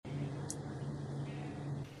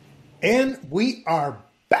And we are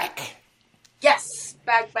back. Yes,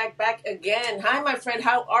 back again. Hi, my friend.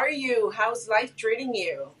 How are you? How's life treating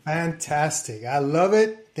you? Fantastic. I love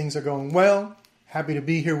it. Things are going well. Happy to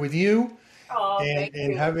be here with you Oh, and, thank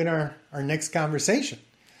and you. having our next conversation.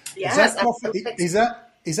 Is Yes, that I'm coffee so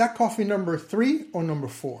is that coffee number 3 or number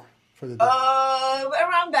 4 for the day?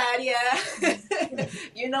 around that, yeah.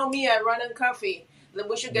 You know me, I run on coffee.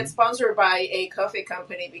 We should get Mhm. sponsored by a coffee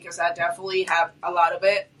company because I definitely have a lot of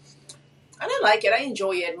it. And I like it. I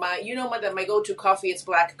enjoy it. My go-to coffee is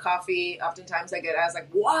black coffee. Oftentimes I get asked like,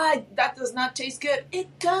 "Why? That does not taste good."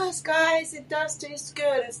 It does, guys. It does taste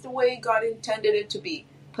good. It's the way God intended it to be.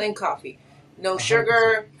 Plain coffee. No 100%.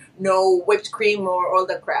 sugar, no whipped cream or all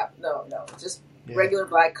the crap. No, no. Just Yeah. regular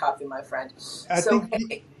black coffee, my friend. I So,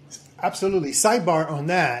 think absolutely. Sidebar on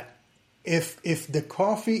that. If the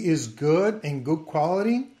coffee is good and good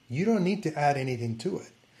quality, you don't need to add anything to it.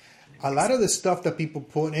 A lot of the stuff that people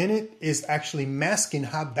put in it is actually masking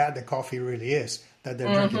how bad the coffee really is that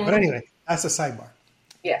they're drinking. But hmm anyway, that's a sidebar.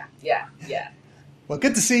 yeah, yeah, yeah. Well,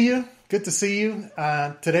 good to see you. Good to see you.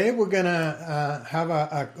 Today we're gonna have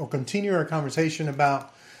or continue our conversation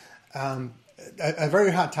about um, a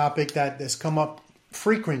very hot topic that has come up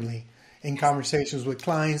frequently in conversations with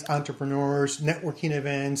clients, entrepreneurs, networking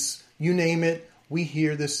events, you name it. We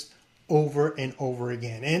hear this over and over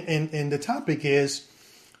again. And the topic is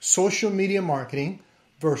social media marketing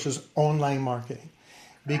versus online marketing.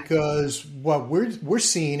 Because what we're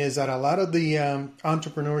seeing is that a lot of the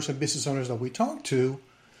entrepreneurs and business owners that we talk to,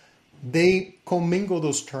 they commingle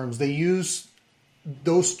those terms. They use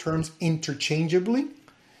those terms interchangeably,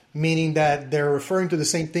 meaning that they're referring to the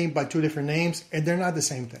same thing by two different names, and they're not the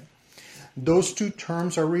same thing. Those two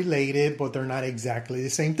terms are related, but they're not exactly the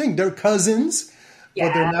same thing. They're cousins,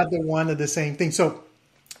 but they're Yeah. not the one of the same thing. So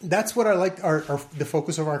that's what I like the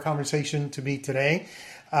focus of our conversation to be today.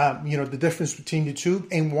 The difference between the two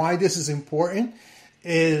and why this is important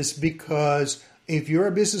is because if you're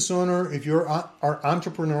a business owner, if you're an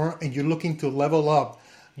entrepreneur and you're looking to level up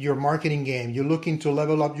your marketing game, you're looking to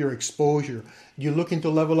level up your exposure, you're looking to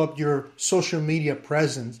level up your social media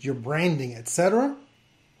presence, your branding, etc.,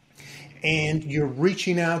 and you're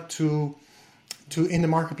reaching out to in the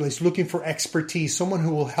marketplace looking for expertise, someone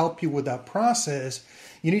who will help you with that process,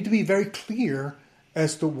 you need to be very clear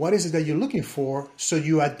as to what is it that you're looking for so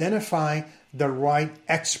you identify the right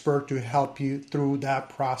expert to help you through that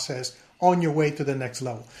process on your way to the next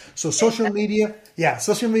level. So social media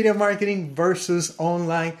marketing versus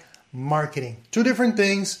online marketing. Two different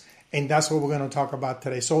things, and that's what we're going to talk about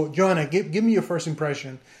today. So Joanna, give me your first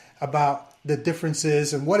impression about the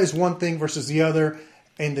differences and what is one thing versus the other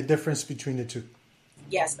and the difference between the two.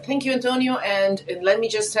 Yes, thank you, Antonio. And let me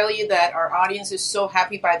just tell you that our audience is so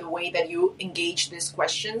happy by the way that you engage these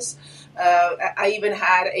questions. I even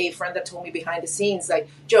had a friend that told me behind the scenes, like,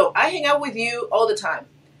 Joe, I hang out with you all the time.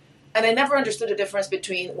 And I never understood the difference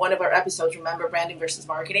between one of our episodes, remember, branding versus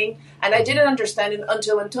marketing. And I didn't understand it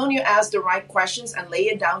until Antonio asked the right questions and lay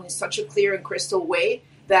it down in such a clear and crystal way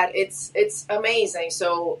that it's amazing.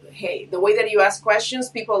 So, hey, the way that you ask questions,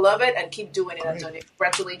 people love it and keep doing it, Great. Antonio.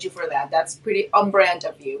 Congratulate you for that. That's pretty on brand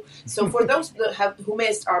of you. So for those that who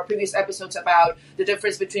missed our previous episodes about the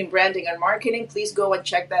difference between branding and marketing, please go and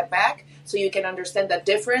check that back so you can understand that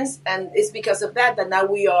difference. And it's because of that that now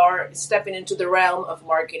we are stepping into the realm of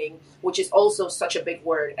marketing, which is also such a big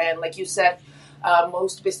word. And like you said,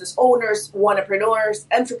 most business owners,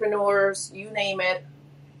 entrepreneurs, you name it,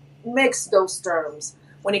 mix those terms.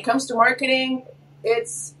 When it comes to marketing,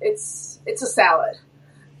 it's a salad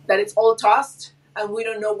that it's all tossed and we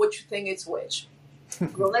don't know which thing is which.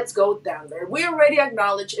 Well, let's go down there. We already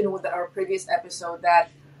acknowledged in with our previous episode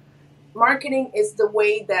that marketing is the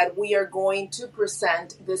way that we are going to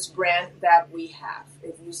present this brand that we have.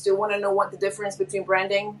 If you still want to know what the difference between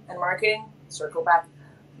branding and marketing, circle back.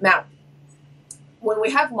 Now, when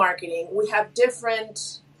we have marketing, we have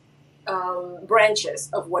different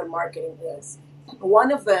branches of what marketing is.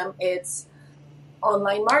 One of them is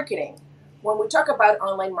online marketing. When we talk about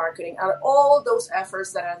online marketing, are all those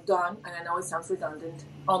efforts that are done, and I know it sounds redundant,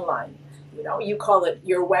 online. You call it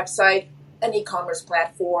your website, an e-commerce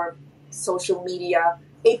platform, social media,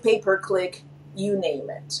 a pay-per-click, you name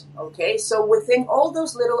it. Okay, so within all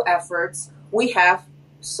those little efforts, we have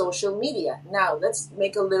social media. Now, let's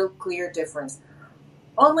make a little clear difference.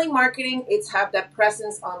 Online marketing, it's have that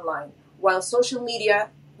presence online, while social media,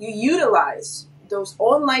 you utilize those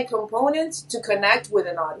online components to connect with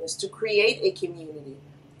an audience, to create a community,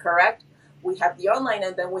 correct? We have the online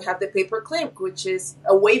and then we have the pay-per-click, which is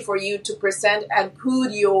a way for you to present and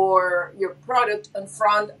put your product in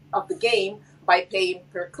front of the game by paying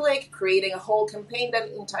per click, creating a whole campaign that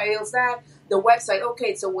entails that. The website, okay,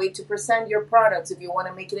 it's a way to present your products if you want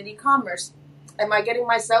to make it in e-commerce. Am I getting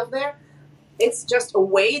myself there? It's just a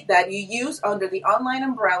way that you use under the online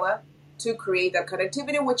umbrella to create that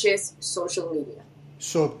connectivity, which is social media.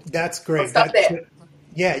 So that's great. Stop there.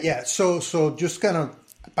 Yeah. So just kind of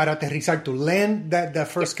para aterrizar, to land that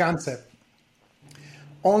first concept.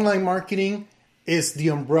 Online marketing is the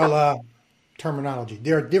umbrella terminology.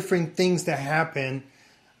 There are different things that happen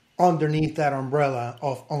underneath that umbrella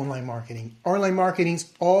of online marketing. Online marketing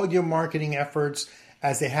is all your marketing efforts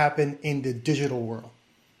as they happen in the digital world.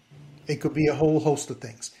 It could be a whole host of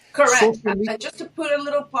things. Correct. And just to put a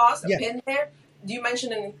little pause, a pin there, you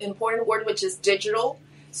mentioned an important word, which is digital.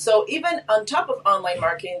 So even on top of online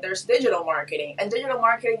marketing, there's digital marketing. And digital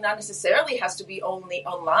marketing not necessarily has to be only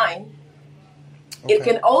online. Okay. It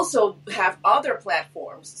can also have other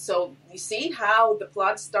platforms. So you see how the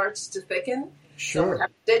plot starts to thicken? Sure. So we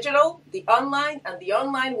have digital, the online, and the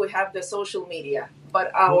online we have the social media.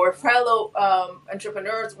 But our fellow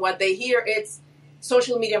entrepreneurs, what they hear, it's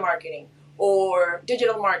social media marketing or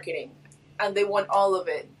digital marketing, and they want all of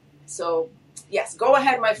it. So yes, go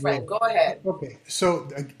ahead, my friend. Go ahead. Okay. So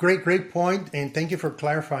a great point, and thank you for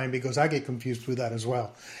clarifying, because I get confused with that as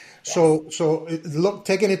well. Yes. So look,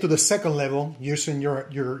 taking it to the second level, using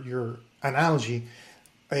your analogy,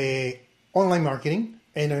 online marketing,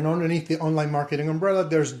 and then underneath the online marketing umbrella,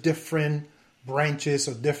 there's different branches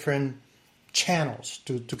or different channels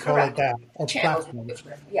to call it that, or channels, platforms.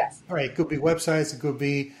 Yes. All right. It could be websites. It could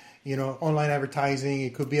be online advertising.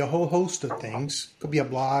 It could be a whole host of things. It could be a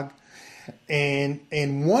blog. And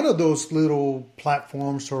one of those little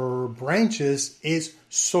platforms or branches is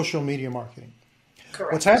social media marketing.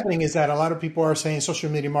 Correct. What's happening is that a lot of people are saying social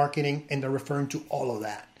media marketing, and they're referring to all of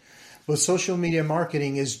that. But social media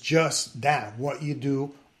marketing is just that, what you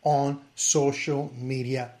do on social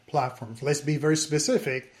media platforms. Let's be very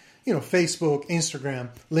specific. Facebook, Instagram,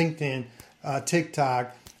 LinkedIn,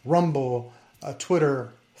 TikTok, Rumble,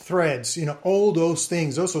 Twitter, Threads, all those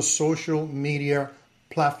things. Those are social media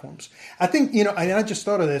platforms. I think, and I just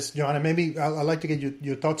thought of this, Joanna, maybe I'd like to get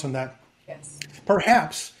your thoughts on that. Yes.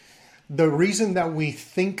 Perhaps the reason that we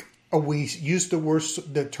think, or we use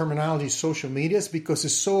the terminology social media, is because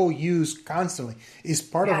it's so used constantly. It's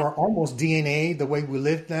part of our almost DNA, the way we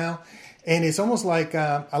live now. And it's almost like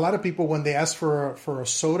a lot of people, when they ask for a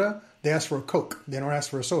soda, they ask for a Coke. They don't ask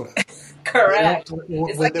for a soda. Correct.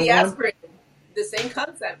 It's like the aspirin, the same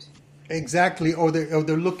concept. Exactly. Or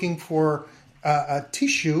they're looking for a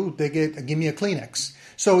tissue. They give me a Kleenex.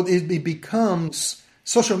 So it becomes,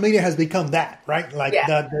 social media has become that, right? Like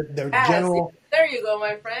the general. There you go,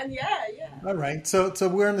 my friend. Yeah. All right. So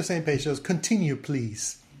we're on the same page. So continue,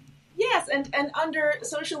 please. Yes, and under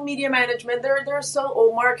social media management, there's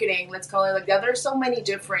marketing, let's call it like that. There's so many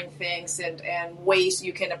different things and ways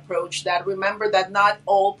you can approach that. Remember that not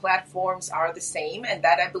all platforms are the same, and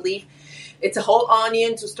that I believe it's a whole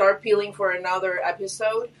onion to start peeling for another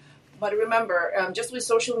episode. But remember, just with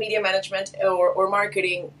social media management or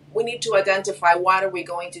marketing, we need to identify what are we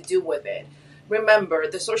going to do with it. Remember,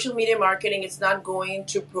 the social media marketing is not going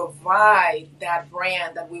to provide that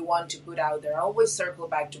brand that we want to put out there. Always circle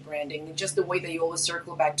back to branding, just the way that you always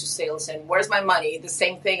circle back to sales and where's my money? The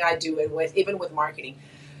same thing I do it with, even with marketing.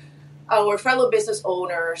 Our fellow business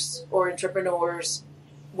owners or entrepreneurs,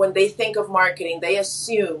 when they think of marketing, they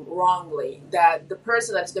assume wrongly that the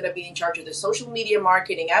person that's going to be in charge of the social media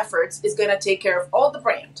marketing efforts is going to take care of all the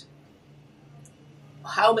brand.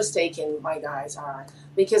 How mistaken my guys are.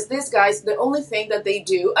 Because these guys, the only thing that they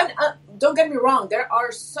do, and don't get me wrong, there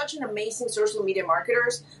are such an amazing social media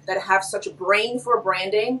marketers that have such a brain for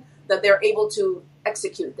branding that they're able to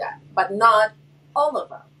execute that, but not all of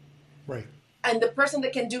them. Right. And the person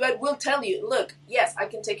that can do it will tell you, look, yes, I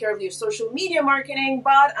can take care of your social media marketing,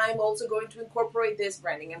 but I'm also going to incorporate this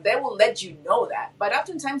branding. And they will let you know that. But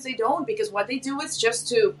oftentimes they don't, because what they do is just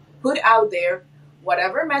to put out there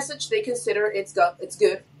whatever message they consider it's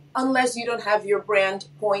good, unless you don't have your brand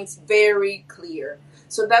points very clear.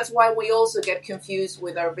 So that's why we also get confused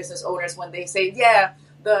with our business owners when they say,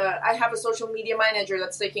 I have a social media manager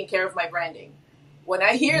that's taking care of my branding. When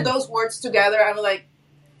I hear those words together, I'm like,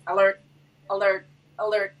 alert, alert,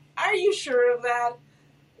 alert. Are you sure of that?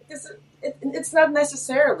 Because it's not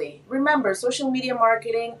necessarily. Remember, social media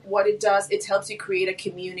marketing, what it does, it helps you create a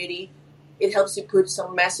community. It helps you put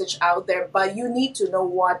some message out there, but you need to know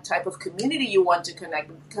what type of community you want to connect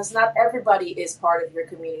with, because not everybody is part of your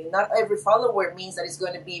community. Not every follower means that it's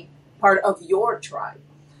going to be part of your tribe.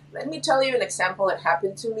 Let me tell you an example that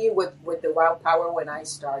happened to me with the Wild Power when I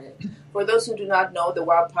started. For those who do not know, the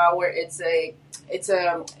Wild Power, it's a it's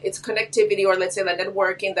connectivity, or let's say the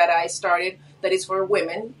networking that I started, that is for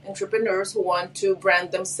women entrepreneurs who want to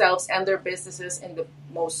brand themselves and their businesses in the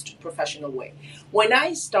most professional way. When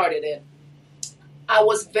I started it, I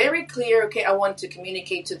was very clear, okay, I want to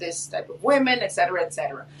communicate to this type of women, etc.,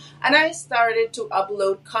 etc. And I started to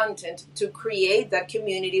upload content to create that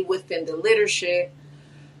community within the leadership,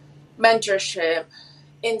 mentorship,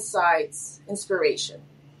 insights, inspiration,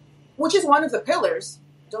 which is one of the pillars.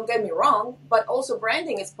 Don't get me wrong, but also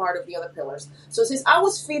branding is part of the other pillars. So since I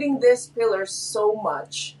was feeding this pillar so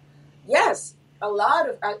much, yes,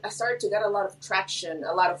 I started to get a lot of traction,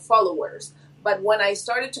 a lot of followers. But when I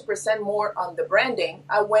started to present more on the branding,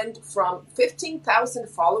 I went from 15,000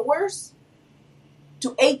 followers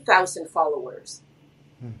to 8,000 followers.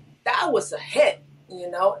 That was a hit,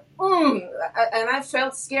 And I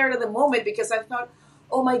felt scared at the moment because I thought,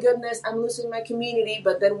 oh my goodness, I'm losing my community.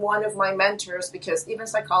 But then one of my mentors, because even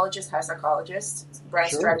psychologists have psychologists,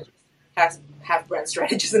 brand strategists have brand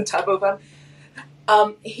strategists on top of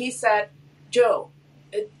them. He said, Joe,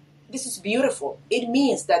 this is beautiful. It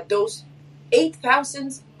means that those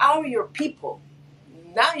 8,000 are your people.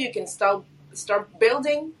 Now you can start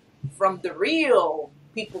building from the real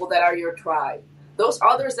people that are your tribe. Those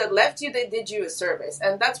others that left you, they did you a service.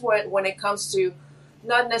 And that's when it comes to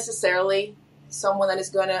not necessarily someone that is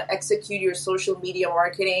going to execute your social media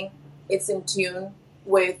marketing, it's in tune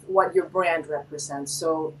with what your brand represents.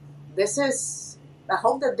 So I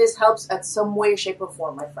hope that this helps at some way, shape, or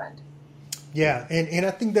form, my friend. Yeah, and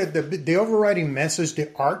I think that the overriding message, the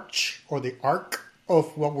arc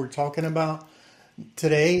of what we're talking about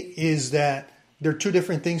today is that they're two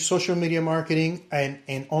different things. Social media marketing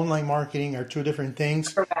and online marketing are two different things.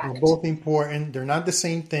 Correct. They're both important. They're not the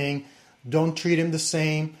same thing. Don't treat them the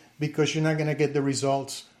same because you're not going to get the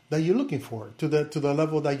results that you're looking for to the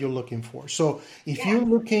level that you're looking for. So if you're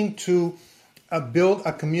looking to build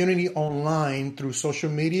a community online through social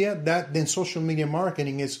media, then social media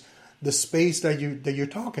marketing is the space that you're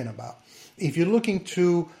talking about. If you're looking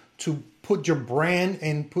to put your brand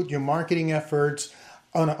and put your marketing efforts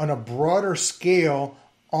on a broader scale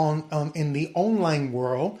in the online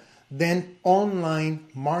world, then online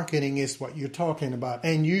marketing is what you're talking about,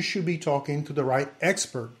 and you should be talking to the right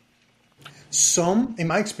expert. In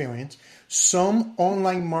my experience, some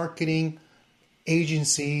online marketing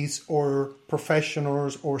agencies or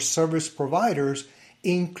professionals or service providers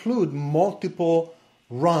include multiple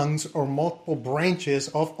rungs or multiple branches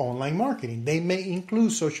of online marketing. They may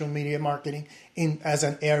include social media marketing as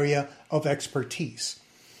an area of expertise.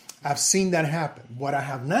 I've seen that happen. What I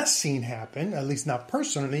have not seen happen, at least not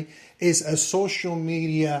personally, is a social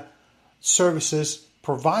media services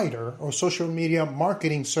provider or social media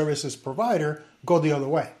marketing services provider go the other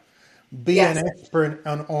way. Be an expert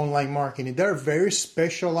on online marketing. There are very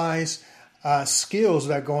specialized skills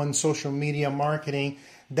that go in social media marketing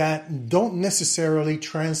that don't necessarily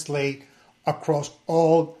translate across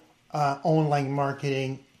all online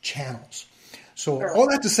marketing channels. So all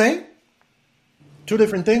that to say, two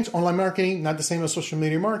different things. Online marketing, not the same as social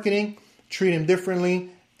media marketing. Treat them differently,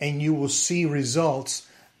 and you will see results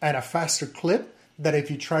at a faster clip than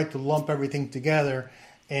if you try to lump everything together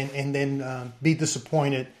and then be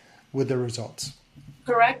disappointed with the results.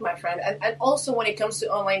 Correct, my friend. And also when it comes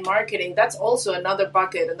to online marketing, that's also another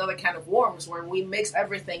bucket, another kind of worms where we mix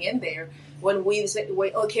everything in there. When we say,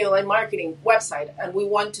 okay, online marketing, website, and we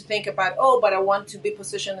want to think about, but I want to be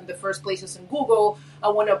positioned in the first places in Google. I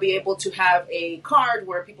want to be able to have a card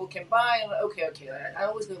where people can buy. Okay. I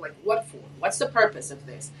always go like, what for? What's the purpose of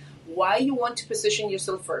this? Why you want to position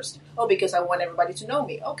yourself first? Oh, because I want everybody to know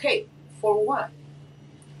me. Okay, for what?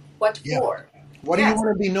 What for? What do you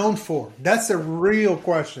want to be known for? That's a real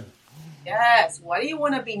question. Yes. What do you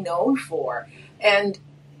want to be known for? And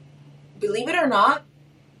believe it or not,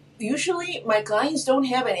 usually my clients don't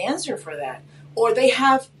have an answer for that. Or they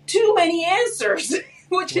have too many answers,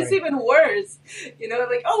 which is even worse.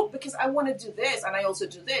 Because I want to do this and I also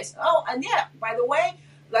do this. Oh, and by the way,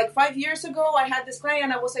 like 5 years ago, I had this client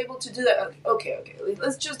and I was able to do that. Okay.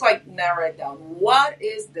 Let's just narrow it down. What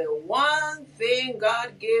is the one thing,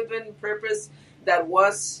 God-given purpose that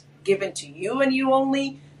was given to you and you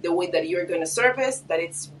only, the way that you're going to service, that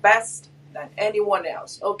it's best than anyone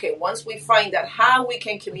else? Okay, once we find out how we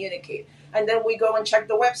can communicate, and then we go and check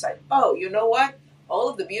the website. Oh, you know what? All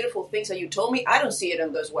of the beautiful things that you told me, I don't see it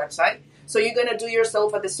on this website. So you're going to do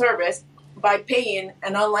yourself a disservice by paying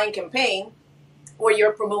an online campaign where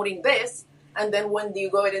you're promoting this, and then when you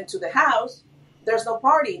go into the house, there's no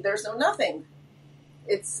party, there's no nothing.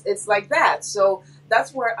 It's like that. So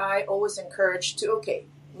that's where I always encourage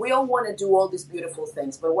we all want to do all these beautiful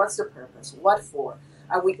things, but what's the purpose? What for?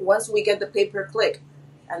 Once we get the pay-per-click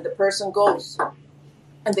and the person goes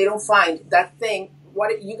and they don't find that thing,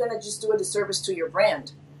 what you're going to just do a disservice to your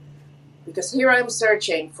brand. Because here I'm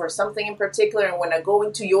searching for something in particular, and when I go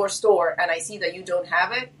into your store and I see that you don't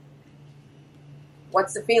have it,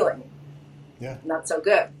 what's the feeling? Yeah. Not so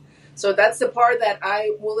good. So that's the part that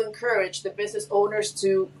I will encourage the business owners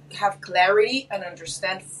to have clarity and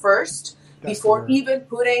understand first before even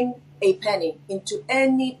putting a penny into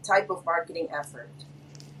any type of marketing effort.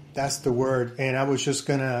 That's the word. And I was just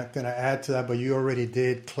gonna add to that, but you already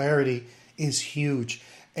did. Clarity is huge.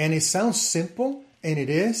 And it sounds simple, and it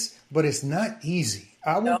is, but it's not easy.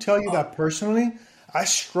 I will tell you that personally, I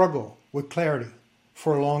struggle with clarity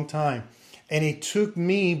for a long time. And it took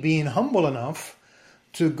me being humble enough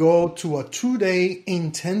to go to a 2-day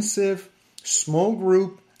intensive small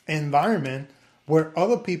group environment where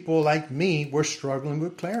other people like me were struggling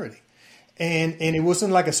with clarity. And it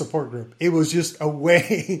wasn't like a support group. It was just a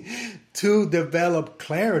way to develop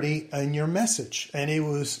clarity in your message. And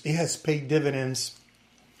it has paid dividends,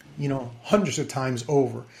 hundreds of times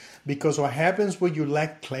over. Because what happens when you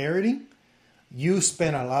lack clarity, you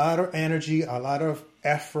spend a lot of energy, a lot of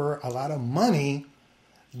effort, a lot of money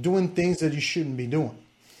doing things that you shouldn't be doing.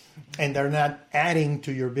 And they're not adding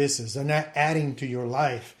to your business. They're not adding to your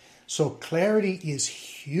life. So clarity is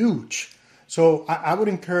huge. So I would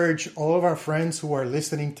encourage all of our friends who are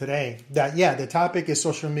listening today that, the topic is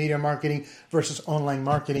social media marketing versus online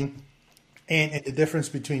marketing and the difference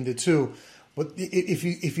between the two. But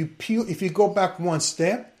if you go back one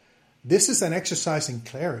step, this is an exercise in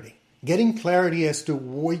clarity. Getting clarity as to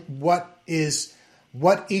what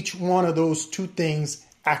each one of those two things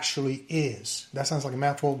actually is. That sounds like a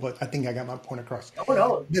mouthful, but I think I got my point across. Oh,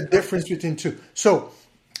 no. The difference between two. So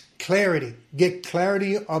clarity. Get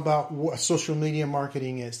clarity about what social media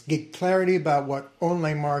marketing is. Get clarity about what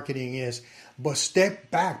online marketing is. But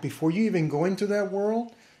step back before you even go into that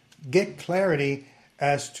world. Get clarity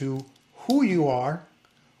as to who you are,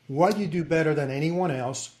 what you do better than anyone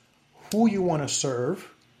else, who you want to serve,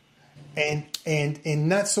 and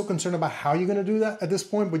not so concerned about how you're going to do that at this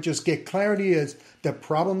point, but just get clarity as the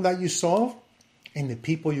problem that you solve and the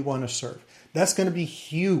people you want to serve. That's going to be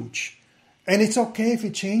huge. And it's okay if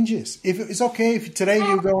it changes. It's okay if today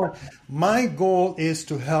you go, my goal is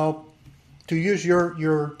to help, to use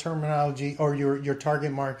your terminology or your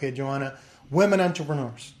target market, Joanna, women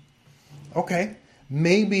entrepreneurs. Okay.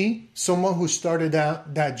 Maybe someone who started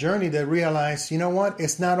out that journey that realized,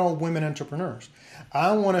 it's not all women entrepreneurs.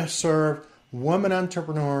 I want to serve women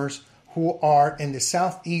entrepreneurs who are in the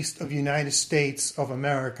southeast of the United States of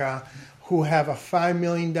America, who have a $5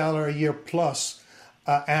 million a year plus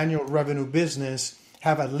annual revenue business,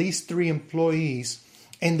 have at least 3 employees,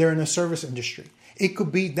 and they're in the service industry. It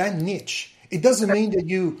could be that niche. It doesn't mean that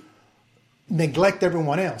you neglect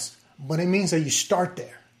everyone else, but it means that you start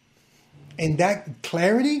there. And that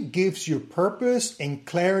clarity gives you purpose, and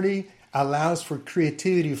clarity allows for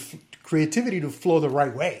creativity to flow the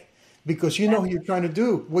right way, because you know who you're trying to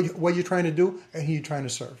do, what you're trying to do, and who you're trying to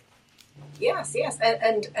serve. Yes.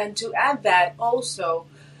 And to add that also,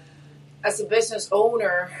 as a business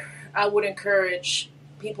owner, I would encourage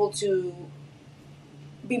people to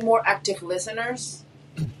be more active listeners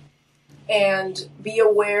and be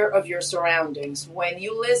aware of your surroundings. When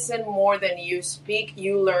you listen more than you speak,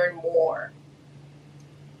 you learn more.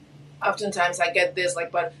 Oftentimes I get this,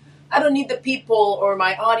 but I don't need the people or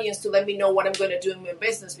my audience to let me know what I'm going to do in my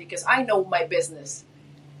business because I know my business.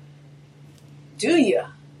 Do you?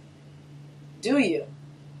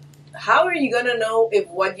 How are you going to know if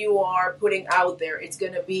what you are putting out there is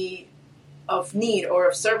going to be of need or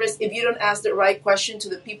of service if you don't ask the right question to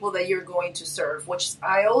the people that you're going to serve, which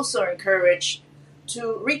I also encourage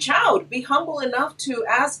to reach out, be humble enough to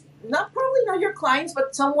ask, probably not your clients,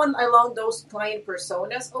 but someone along those client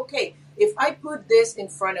personas. Okay, if I put this in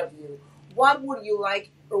front of you, what would you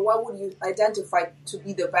like, or what would you identify to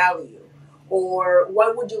be the value? Or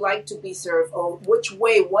what would you like to be served? Or which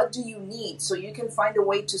way, what do you need? So you can find a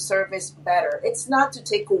way to service better. It's not to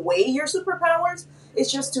take away your superpowers.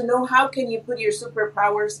 It's just to know how can you put your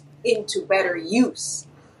superpowers into better use.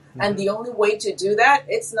 Mm-hmm. And the only way to do that,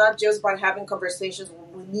 it's not just by having conversations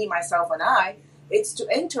with me, myself, and I. It's to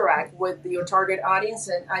interact with your target audience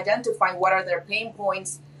and identify what are their pain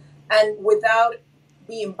points, and without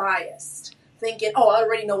being biased, thinking, oh, I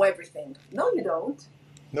already know everything. No, you don't.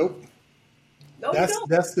 Nope. No,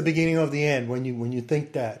 that's the beginning of the end when you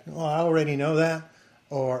think that, oh, I already know that,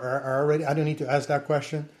 or I don't need to ask that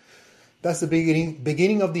question. That's the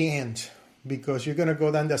beginning of the end, because you're going to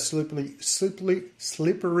go down that slippery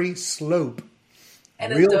slope,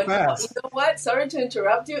 And real Antonio, you fast. know what? Sorry to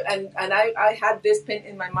interrupt you. And I had this pin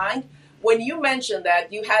in my mind. When you mentioned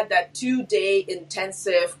that you had that 2-day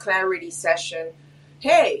intensive clarity session,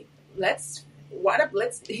 hey, let's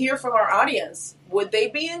hear from our audience. Would they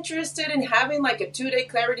be interested in having like a 2-day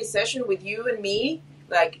clarity session with you and me?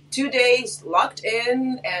 Like 2 days locked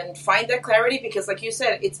in and find that clarity? Because like you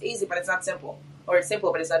said, it's easy, but it's not simple. Or it's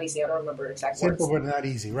simple, but it's not easy. I don't remember exact Simple words. but not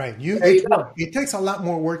easy, right? There you It's go. work. It takes a lot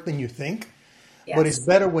more work than you think, but it's Yes.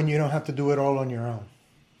 better when you don't have to do it all on your own.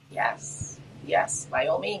 Yes. Yes, by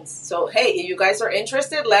all means. So, hey, if you guys are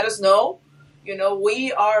interested, let us know. You know,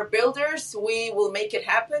 we are builders. We will make it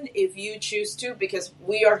happen if you choose to, because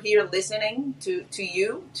we are here listening to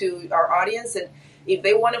you, to our audience. And if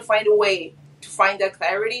they want to find a way to find that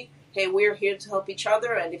clarity, hey, we're here to help each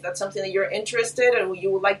other. And if that's something that you're interested and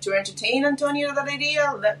you would like to entertain, Antonio, that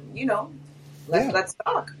idea, Yeah. let's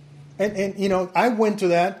talk. And you know, I went to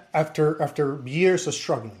that after years of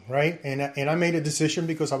struggling, right? And I made a decision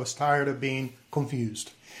because I was tired of being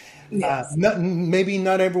confused. Yes. Maybe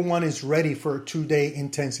not everyone is ready for a 2-day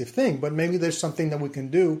intensive thing, but maybe there's something that we can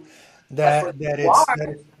do But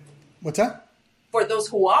what's that? for those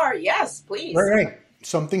who are, yes, please. Right.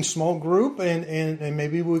 Something small group, and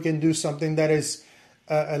maybe we can do something that is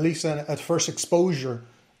at least at first exposure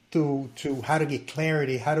to how to get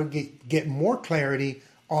clarity, how to get more clarity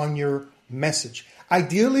on your message.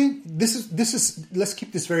 Ideally, this is let's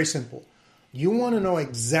keep this very simple. You want to know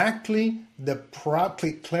exactly the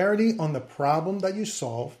clarity on the problem that you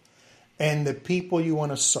solve and the people you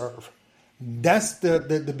want to serve. That's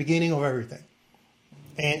the beginning of everything.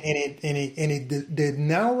 The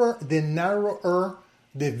narrower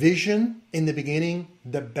the vision in the beginning,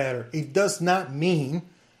 the better. It does not mean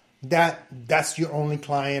that that's your only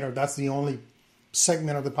client or that's the only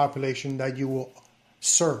segment of the population that you will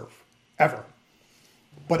serve ever.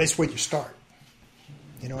 But it's where you start.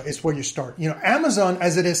 You know, it's where you start. You know, Amazon,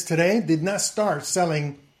 as it is today, did not start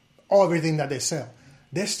selling everything that they sell.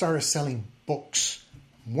 They started selling books.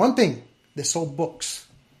 One thing, they sold books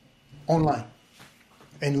online.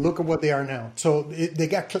 And look at what they are now. So they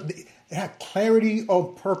had clarity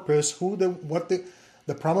of purpose,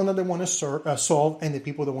 the problem that they want to solve, and the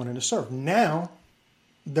people they wanted to serve. Now,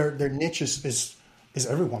 their niche is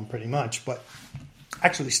everyone pretty much, but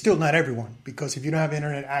actually still not everyone, because if you don't have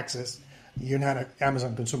internet access, you're not an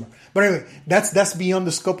Amazon consumer. But anyway, that's beyond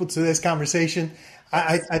the scope of today's conversation.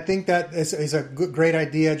 I think that is a great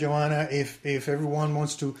idea, Joanna. If anyone who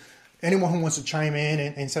wants to chime in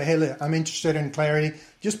and say, hey, look, I'm interested in clarity,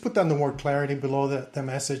 just put down the word clarity below the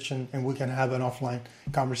message, and we can have an offline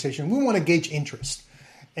conversation. We want to gauge interest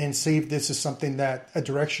and see if this is a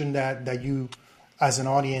direction that you as an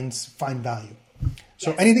audience find value.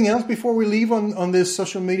 So anything else before we leave on this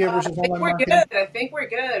social media versus online marketing? I think we're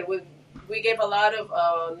good. We gave a lot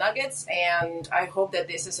of nuggets, and I hope that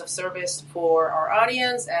this is of service for our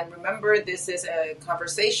audience. And remember, this is a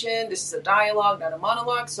conversation. This is a dialogue, not a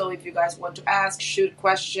monologue. So if you guys want to ask, shoot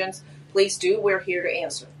questions, please do. We're here to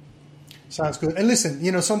answer. Sounds good. And listen,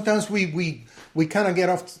 you know, sometimes we kind of get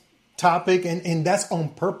off topic, and that's on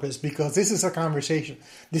purpose, because this is a conversation.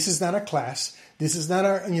 This is not a class. This is not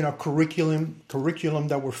a curriculum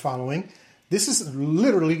that we're following. This is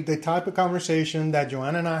literally the type of conversation that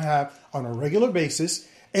Joanna and I have on a regular basis,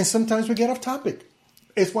 and sometimes we get off topic.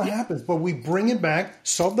 It's what happens, but we bring it back,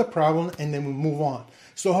 solve the problem, and then we move on.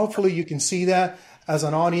 So hopefully you can see that as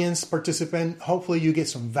an audience participant. Hopefully you get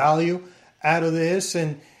some value out of this,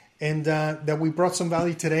 and that we brought some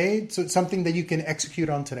value today, so it's something that you can execute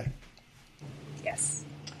on today. Yes.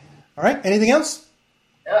 All right. Anything else?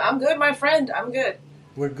 I'm good, my friend. I'm good.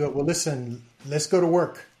 We're good. Well, listen, let's go to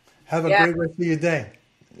work. Have a great rest of your day.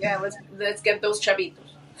 Yeah, let's get those chavitos.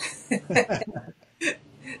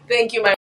 Thank you, my